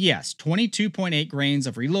 And yes, 22.8 grains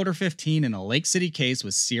of Reloader 15 in a Lake City case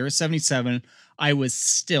with Sierra 77, I was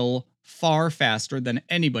still far faster than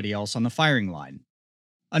anybody else on the firing line.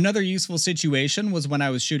 Another useful situation was when I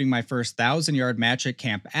was shooting my first 1,000-yard match at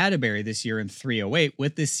Camp Atterbury this year in 308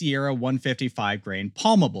 with the Sierra 155 grain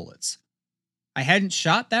Palma bullets. I hadn't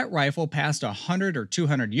shot that rifle past 100 or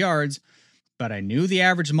 200 yards, but I knew the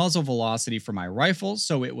average muzzle velocity for my rifle,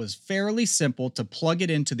 so it was fairly simple to plug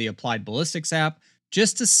it into the Applied Ballistics app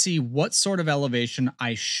just to see what sort of elevation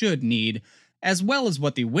I should need, as well as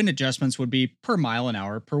what the wind adjustments would be per mile an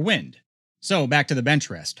hour per wind. So back to the bench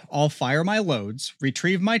rest. I'll fire my loads,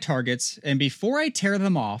 retrieve my targets, and before I tear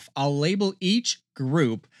them off, I'll label each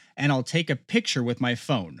group and I'll take a picture with my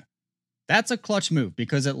phone. That's a clutch move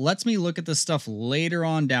because it lets me look at the stuff later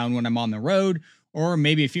on down when I'm on the road, or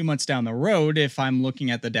maybe a few months down the road if I'm looking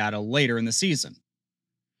at the data later in the season.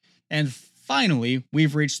 And finally,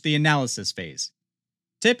 we've reached the analysis phase.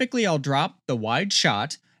 Typically, I'll drop the wide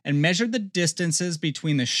shot and measure the distances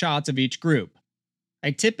between the shots of each group. I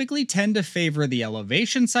typically tend to favor the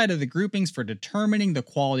elevation side of the groupings for determining the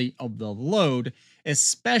quality of the load,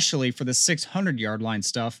 especially for the 600-yard line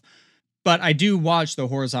stuff, but I do watch the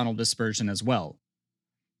horizontal dispersion as well.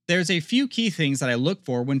 There's a few key things that I look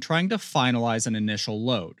for when trying to finalize an initial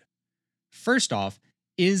load. First off,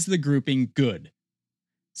 is the grouping good?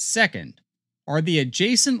 Second, are the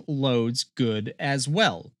adjacent loads good as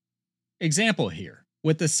well? Example here,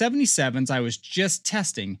 with the 77s I was just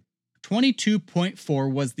testing,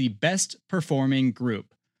 22.4 was the best performing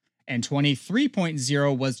group, and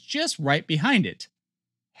 23.0 was just right behind it.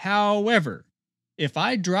 However, if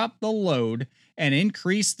I drop the load and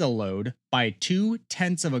increase the load by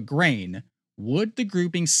 0.2 of a grain, would the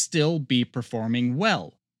grouping still be performing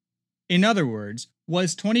well? In other words,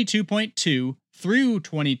 was 22.2 through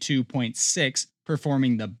 22.6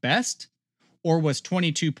 performing the best, or was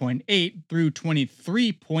 22.8 through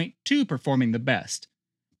 23.2 performing the best?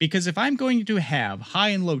 Because if I'm going to have high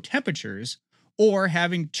and low temperatures, or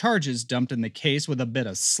having charges dumped in the case with a bit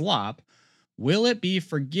of slop, will it be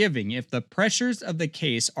forgiving if the pressures of the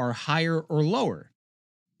case are higher or lower?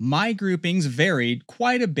 My groupings varied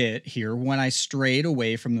quite a bit here when I strayed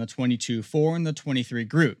away from the 22-4 and the 23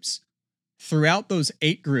 groups. Throughout those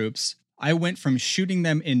 8 groups, I went from shooting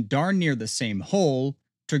them in darn near the same hole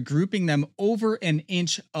to grouping them over an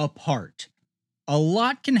inch apart. A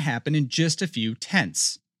lot can happen in just a few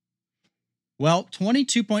tenths. Well,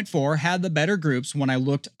 22.4 had the better groups when I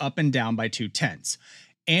looked up and down by 0.2,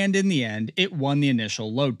 and in the end, it won the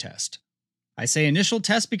initial load test. I say initial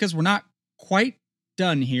test because we're not quite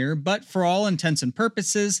done here, but for all intents and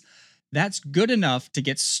purposes, that's good enough to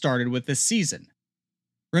get started with this season.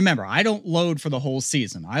 Remember, I don't load for the whole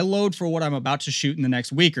season. I load for what I'm about to shoot in the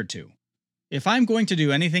next week or two. If I'm going to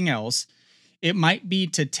do anything else, it might be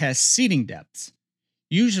to test seating depths.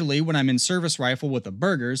 Usually, when I'm in service rifle with the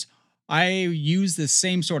burgers, I use the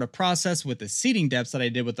same sort of process with the seating depths that I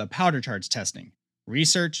did with the powder charge testing.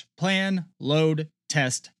 Research, plan, load,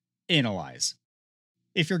 test, analyze.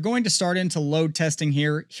 If you're going to start into load testing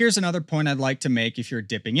here, here's another point I'd like to make if you're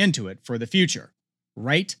dipping into it for the future.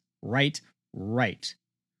 Write, write, write.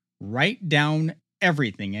 Write down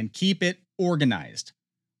everything and keep it organized.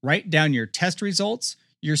 Write down your test results,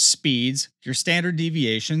 your speeds, your standard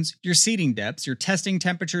deviations, your seating depths, your testing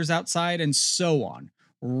temperatures outside, and so on.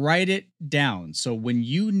 Write it down so when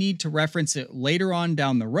you need to reference it later on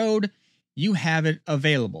down the road, you have it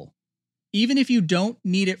available. Even if you don't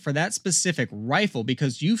need it for that specific rifle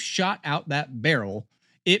because you've shot out that barrel,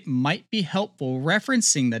 it might be helpful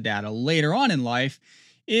referencing the data later on in life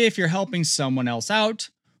if you're helping someone else out,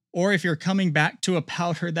 or if you're coming back to a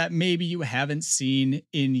powder that maybe you haven't seen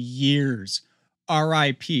in years.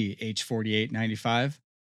 RIP H4895.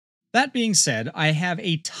 That being said, I have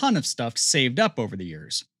a ton of stuff saved up over the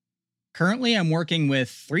years. Currently, I'm working with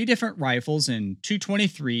 3 different rifles in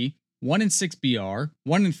 223, 1 in 6BR,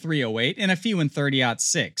 1 in 308, and a few in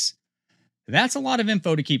 30-06. That's a lot of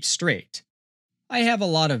info to keep straight. I have a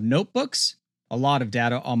lot of notebooks, a lot of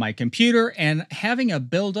data on my computer, and having a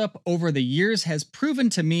build-up over the years has proven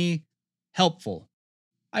to me helpful.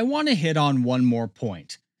 I want to hit on one more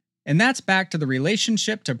point, and that's back to the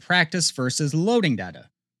relationship to practice versus loading data.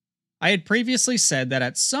 I had previously said that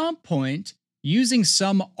at some point, using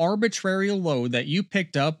some arbitrary load that you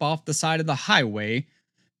picked up off the side of the highway,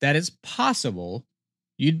 that is possible,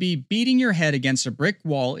 you'd be beating your head against a brick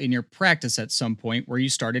wall in your practice at some point where you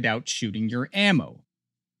started out shooting your ammo.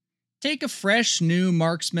 Take a fresh new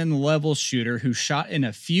marksman level shooter who shot in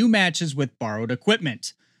a few matches with borrowed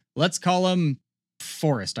equipment. Let's call him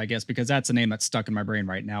Forrest, I guess, because that's a name that's stuck in my brain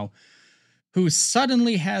right now, who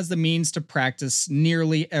suddenly has the means to practice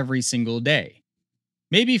nearly every single day.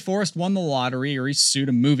 Maybe Forrest won the lottery or he sued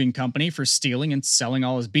a moving company for stealing and selling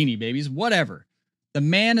all his Beanie Babies, whatever. The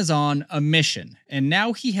man is on a mission, and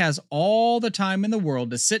now he has all the time in the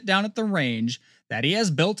world to sit down at the range that he has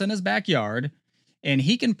built in his backyard, and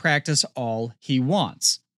he can practice all he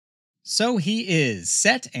wants. So he is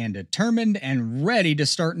set and determined and ready to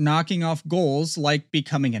start knocking off goals like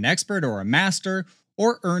becoming an expert or a master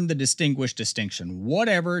or earn the distinguished distinction.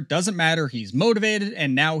 Whatever, doesn't matter, he's motivated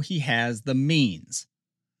and now he has the means.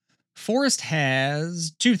 Forrest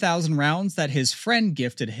has 2,000 rounds that his friend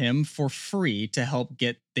gifted him for free to help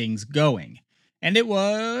get things going. And it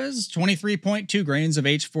was 23.2 grains of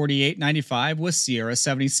H4895 with Sierra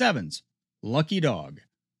 77s. Lucky dog.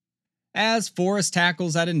 As Forrest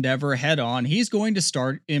tackles that endeavor head on, he's going to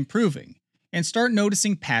start improving and start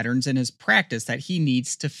noticing patterns in his practice that he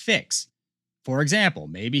needs to fix. For example,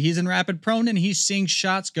 maybe he's in rapid prone and he's seeing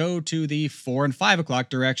shots go to the 4 and 5 o'clock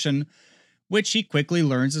direction, which he quickly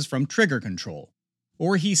learns is from trigger control.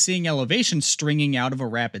 Or he's seeing elevation stringing out of a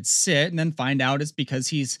rapid sit and then find out it's because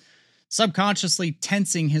he's subconsciously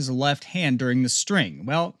tensing his left hand during the string.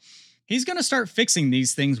 Well, he's going to start fixing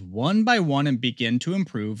these things one by one and begin to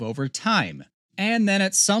improve over time. And then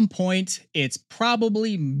at some point, it's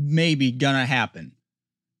probably maybe gonna happen.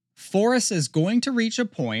 Forrest is going to reach a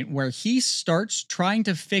point where he starts trying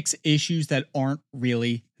to fix issues that aren't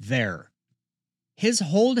really there. His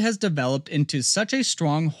hold has developed into such a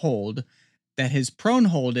strong hold that his prone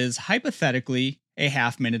hold is hypothetically a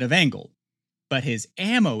half minute of angle, but his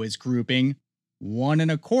ammo is grouping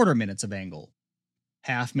 1.25 minutes of angle.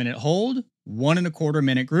 Half minute hold, 1.25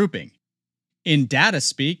 minute grouping. In data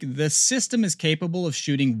speak, the system is capable of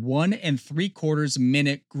shooting 1.75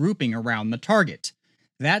 minute grouping around the target.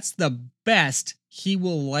 That's the best he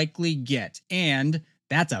will likely get, and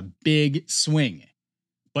that's a big swing.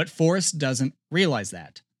 But Forrest doesn't realize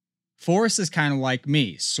that. Forrest is kind of like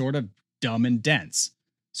me, sort of dumb and dense.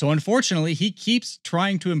 So unfortunately, he keeps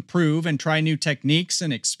trying to improve and try new techniques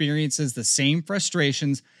and experiences the same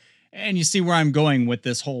frustrations, and you see where I'm going with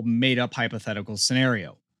this whole made-up hypothetical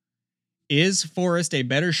scenario. Is Forrest a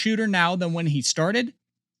better shooter now than when he started?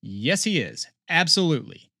 Yes, he is.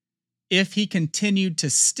 Absolutely. If he continued to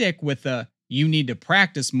stick with the "you need to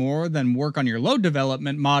practice more than work on your load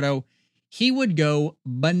development" motto, he would go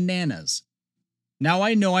bananas. Now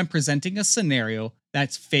I know I'm presenting a scenario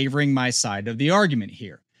that's favoring my side of the argument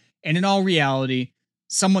here. And in all reality,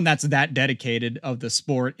 someone that's that dedicated of the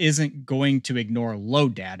sport isn't going to ignore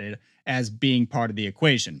load data as being part of the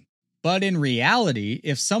equation. But in reality,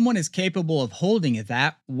 if someone is capable of holding it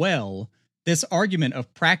that well, this argument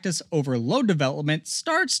of practice over load development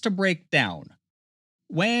starts to break down.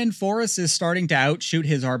 When Forrest is starting to outshoot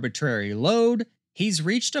his arbitrary load, he's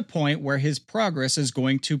reached a point where his progress is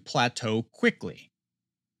going to plateau quickly.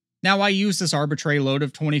 Now, I use this arbitrary load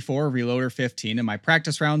of 24 reloader 15 in my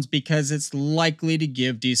practice rounds because it's likely to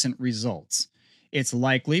give decent results. It's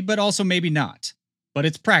likely, but also maybe not. but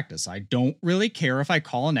it's practice. I don't really care if I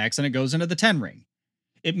call an X and it goes into the 10 ring.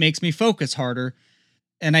 It makes me focus harder,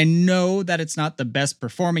 and I know that it's not the best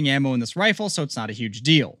performing ammo in this rifle, so it's not a huge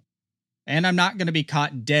deal. And I'm not going to be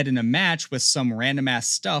caught dead in a match with some random ass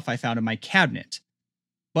stuff I found in my cabinet.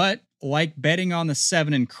 But like betting on the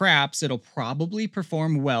 7 in craps, it'll probably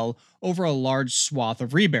perform well over a large swath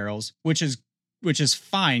of rebarrels, which is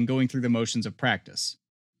fine going through the motions of practice.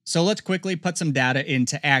 So let's quickly put some data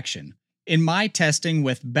into action. In my testing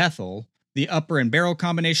with Bethel, the upper and barrel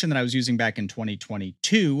combination that I was using back in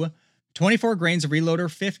 2022, 24 grains of reloader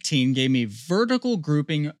 15 gave me vertical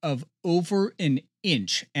grouping of over an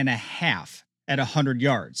inch and a half at 100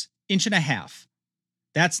 yards. Inch and a half.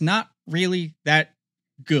 That's not really that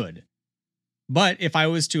good. But if I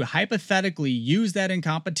was to hypothetically use that in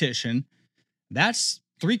competition, that's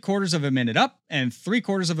 3/4 of a minute up and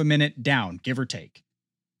 3/4 of a minute down, give or take.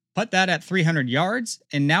 Put that at 300 yards,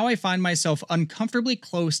 and now I find myself uncomfortably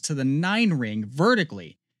close to the 9 ring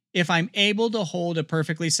vertically if I'm able to hold a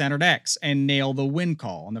perfectly centered X and nail the win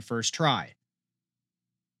call on the first try.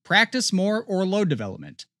 Practice more or load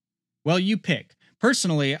development? Well, you pick.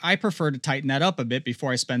 Personally, I prefer to tighten that up a bit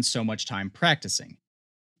before I spend so much time practicing.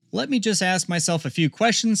 Let me just ask myself a few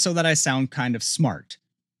questions so that I sound kind of smart.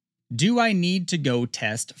 Do I need to go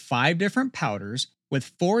test 5 different powders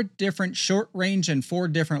with 4 different short range and 4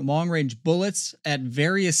 different long range bullets at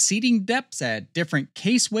various seating depths at different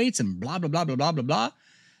case weights and blah blah blah blah blah blah blah?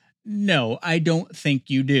 No, I don't think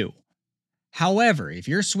you do. However, if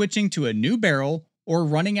you're switching to a new barrel or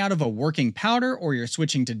running out of a working powder or you're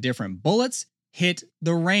switching to different bullets, hit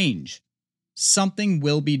the range. Something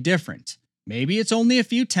will be different. Maybe it's only a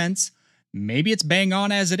few tenths, maybe it's bang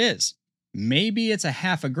on as it is. Maybe it's a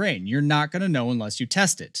half a grain. You're not going to know unless you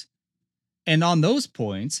test it. And on those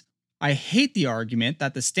points, I hate the argument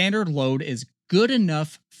that the standard load is good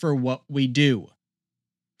enough for what we do.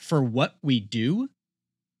 For what we do?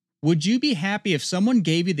 Would you be happy if someone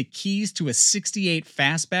gave you the keys to a 68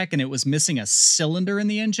 fastback and it was missing a cylinder in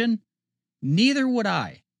the engine? Neither would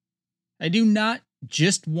I. I do not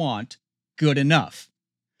just want good enough.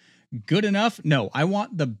 Good enough? No, I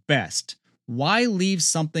want the best. Why leave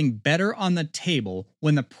something better on the table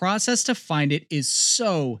when the process to find it is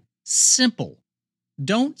so simple?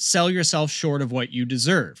 Don't sell yourself short of what you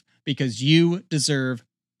deserve, because you deserve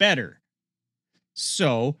better.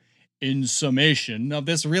 So, in summation of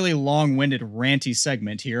this really long-winded ranty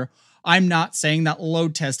segment here, I'm not saying that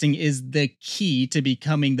load testing is the key to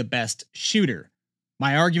becoming the best shooter.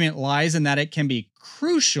 My argument lies in that it can be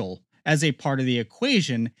crucial as a part of the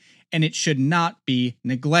equation, and it should not be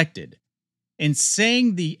neglected. In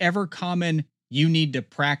saying the ever common "you need to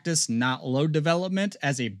practice, not load development"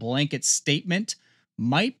 as a blanket statement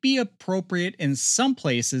might be appropriate in some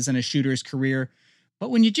places in a shooter's career, but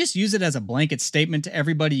when you just use it as a blanket statement to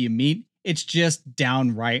everybody you meet, it's just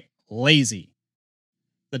downright lazy.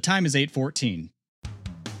 The time is 8:14.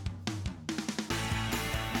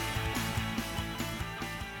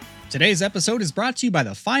 Today's episode is brought to you by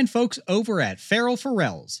the fine folks over at Farrell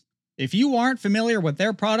Farrells. If you aren't familiar with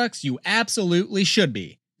their products, you absolutely should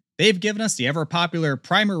be. They've given us the ever-popular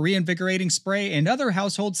Primer Reinvigorating Spray and other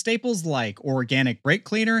household staples like Organic Brake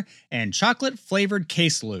Cleaner and Chocolate-Flavored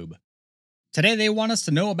Case Lube. Today they want us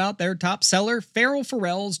to know about their top seller, Farrell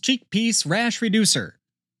Farrell's Cheek Piece Rash Reducer.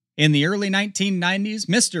 In the early 1990s,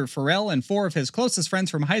 Mr. Farrell and 4 of his closest friends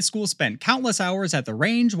from high school spent countless hours at the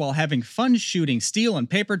range while having fun shooting steel and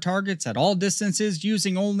paper targets at all distances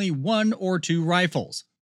using only 1 or 2 rifles.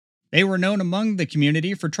 They were known among the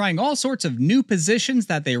community for trying all sorts of new positions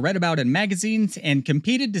that they read about in magazines and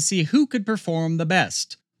competed to see who could perform the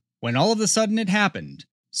best. When all of a sudden it happened,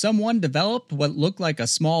 someone developed what looked like a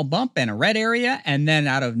small bump and a red area, and then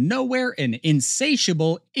out of nowhere an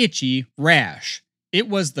insatiable, itchy rash. It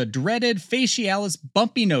was the dreaded facialis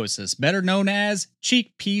bumpinosis, better known as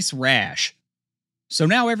cheek piece rash. So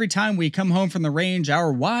now every time we come home from the range,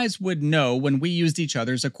 our wives would know when we used each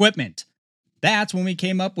other's equipment. That's when we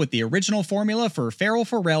came up with the original formula for Farrell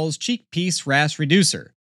Farrell's Cheek Piece Rash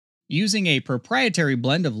Reducer. Using a proprietary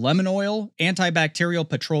blend of lemon oil, antibacterial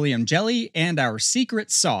petroleum jelly, and our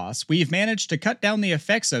secret sauce, we've managed to cut down the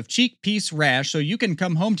effects of cheek piece rash so you can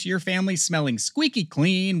come home to your family smelling squeaky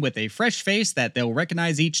clean with a fresh face that they'll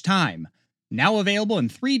recognize each time. Now available in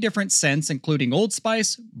 3 different scents including Old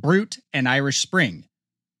Spice, Brute, and Irish Spring.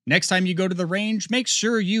 Next time you go to the range, make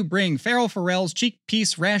sure you bring Farrell Farrell's Cheek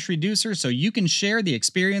Piece Rash Reducer so you can share the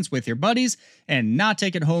experience with your buddies and not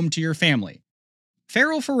take it home to your family.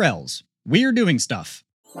 Farrell Farrells, we're doing stuff.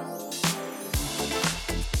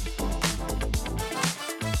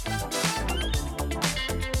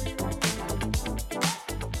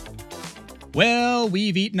 Well,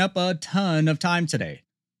 we've eaten up a ton of time today.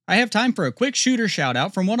 I have time for a quick shooter shout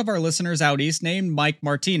out from one of our listeners out east named Mike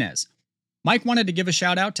Martinez. Mike wanted to give a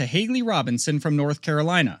shout out to Haley Robinson from North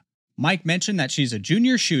Carolina. Mike mentioned that she's a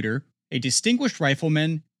junior shooter, a distinguished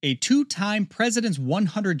rifleman, a 2-time President's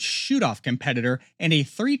 100 shoot-off competitor, and a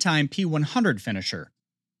 3-time P100 finisher.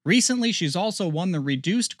 Recently, she's also won the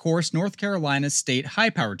reduced course North Carolina State High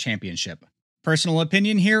Power Championship. Personal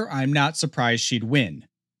opinion here, I'm not surprised she'd win.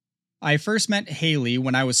 I first met Haley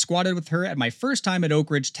when I was squatted with her at my first time at Oak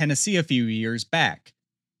Ridge, Tennessee a few years back.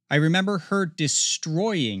 I remember her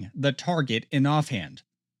destroying the target in offhand.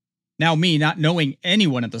 Now me, not knowing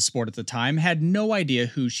anyone at the sport at the time, had no idea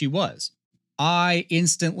who she was. I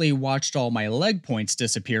instantly watched all my leg points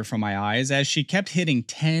disappear from my eyes as she kept hitting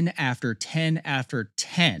 10 after 10 after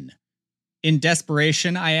 10. In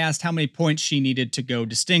desperation, I asked how many points she needed to go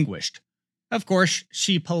distinguished. Of course,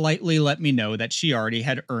 she politely let me know that she already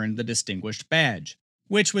had earned the distinguished badge,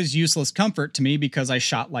 which was useless comfort to me because I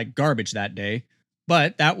shot like garbage that day,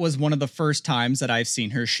 but that was one of the first times that I've seen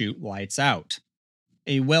her shoot lights out.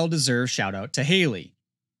 A well-deserved shout out to Haley.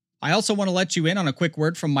 I also want to let you in on a quick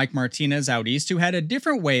word from Mike Martinez out east, who had a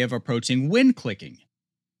different way of approaching wind clicking.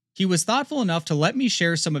 He was thoughtful enough to let me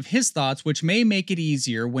share some of his thoughts, which may make it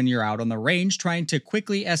easier when you're out on the range trying to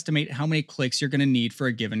quickly estimate how many clicks you're going to need for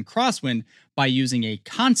a given crosswind by using a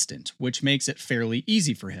constant, which makes it fairly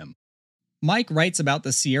easy for him. Mike writes about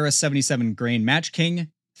the Sierra 77 grain Match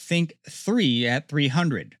King, think 3 at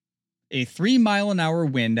 300. A 3-mile-an-hour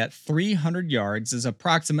wind at 300 yards is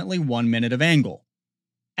approximately 1 minute of angle.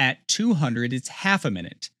 At 200, it's half a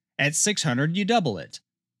minute. At 600, you double it.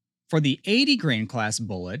 For the 80 grain class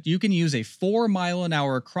bullet, you can use a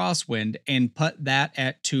 4-mile-an-hour crosswind and put that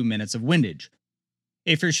at 2 minutes of windage.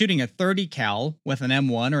 If you're shooting a 30 cal with an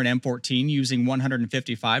M1 or an M14 using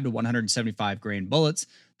 155 to 175 grain bullets,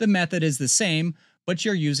 the method is the same, but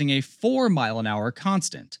you're using a 4-mile-an-hour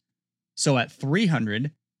constant. So at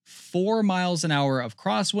 300, 4 miles an hour of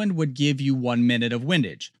crosswind would give you 1 minute of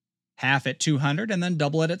windage. Half at 200 and then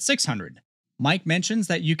double it at 600. Mike mentions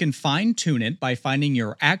that you can fine-tune it by finding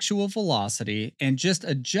your actual velocity and just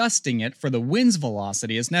adjusting it for the wind's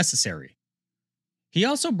velocity as necessary. He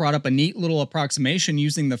also brought up a neat little approximation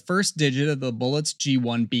using the first digit of the bullet's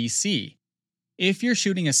G1BC. If you're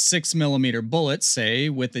shooting a 6mm bullet, say,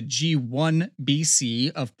 with a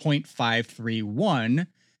G1BC of .531,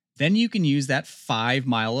 then you can use that 5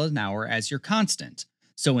 miles an hour as your constant.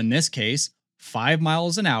 So in this case, 5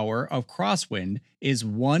 miles an hour of crosswind is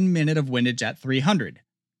 1 minute of windage at 300.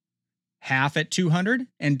 Half at 200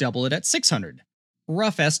 and double it at 600.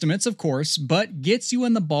 Rough estimates, of course, but gets you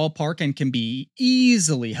in the ballpark and can be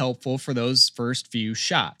easily helpful for those first few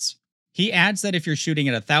shots. He adds that if you're shooting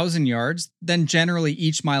at 1,000 yards, then generally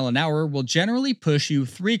each mile an hour will generally push you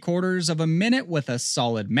 3/4 of a minute with a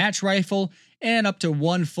solid match rifle and up to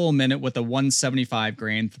 1 full minute with a 175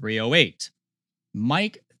 grain 308.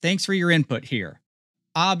 Mike, thanks for your input here.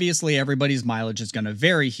 Obviously, everybody's mileage is going to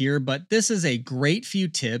vary here, but this is a great few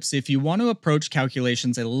tips if you want to approach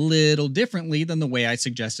calculations a little differently than the way I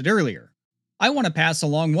suggested earlier. I want to pass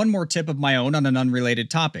along one more tip of my own on an unrelated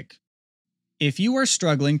topic. If you are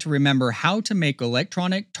struggling to remember how to make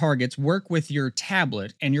electronic targets work with your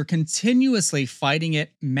tablet and you're continuously fighting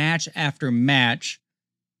it match after match,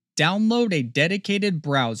 download a dedicated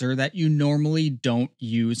browser that you normally don't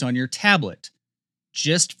use on your tablet,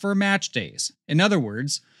 just for match days. In other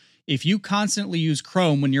words, if you constantly use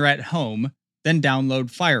Chrome when you're at home, then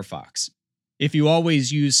download Firefox. If you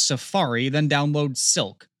always use Safari, then download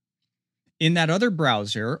Silk. In that other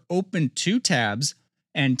browser, open 2 tabs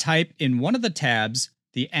and type in one of the tabs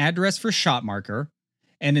the address for Shot Marker,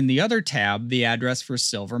 and in the other tab the address for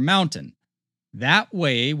Silver Mountain. That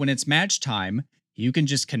way, when it's match time, you can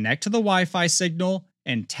just connect to the Wi-Fi signal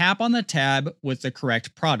and tap on the tab with the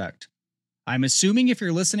correct product. I'm assuming if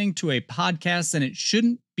you're listening to a podcast, then it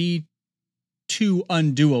shouldn't be too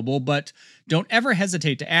undoable, but don't ever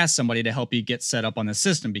hesitate to ask somebody to help you get set up on the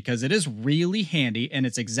system because it is really handy and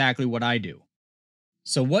it's exactly what I do.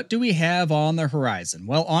 So what do we have on the horizon?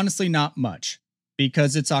 Well, honestly, not much,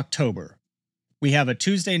 because it's October. We have a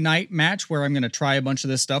Tuesday night match where I'm going to try a bunch of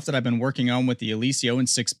this stuff that I've been working on with the Elysium and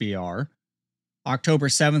 6BR. October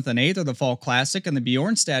 7th and 8th are the Fall Classic and the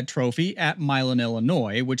Bjornstad Trophy at Milan,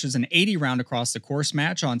 Illinois, which is an 80 round across the course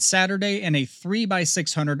match on Saturday and a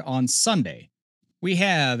 3x600 on Sunday. We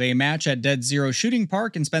have a match at Dead Zero Shooting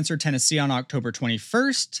Park in Spencer, Tennessee on October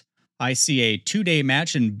 21st. I see a 2-day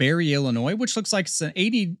match in Barry, Illinois, which looks like it's an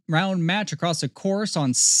 80 round match across the course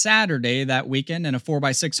on Saturday that weekend and a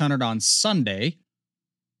 4x600 on Sunday.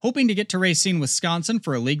 Hoping to get to Racine, Wisconsin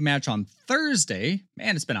for a league match on Thursday.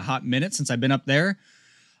 Man, it's been a hot minute since I've been up there.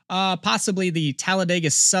 Possibly the Talladega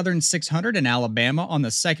Southern 600 in Alabama on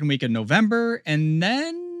the second week of November, and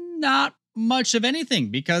then not much of anything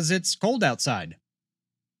because it's cold outside.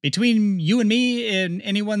 Between you and me and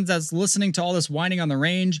anyone that's listening to all this whining on the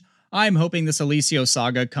range, I'm hoping this Alicio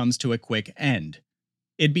saga comes to a quick end.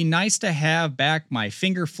 It'd be nice to have back my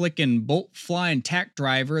finger-flicking, bolt-flying tack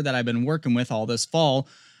driver that I've been working with all this fall,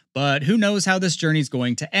 but who knows how this journey's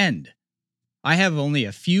going to end. I have only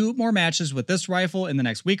a few more matches with this rifle in the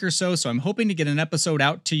next week or so I'm hoping to get an episode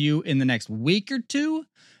out to you in the next week or two,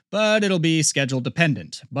 but it'll be schedule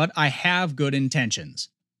dependent. But I have good intentions.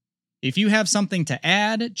 If you have something to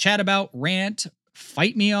add, chat about, rant,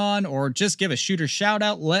 fight me on, or just give a shooter shout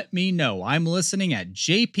out, let me know. I'm listening at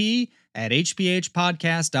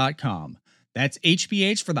jp@hphpodcast.com. That's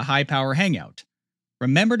HPH for the High Power Hangout.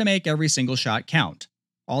 Remember to make every single shot count.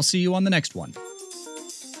 I'll see you on the next one.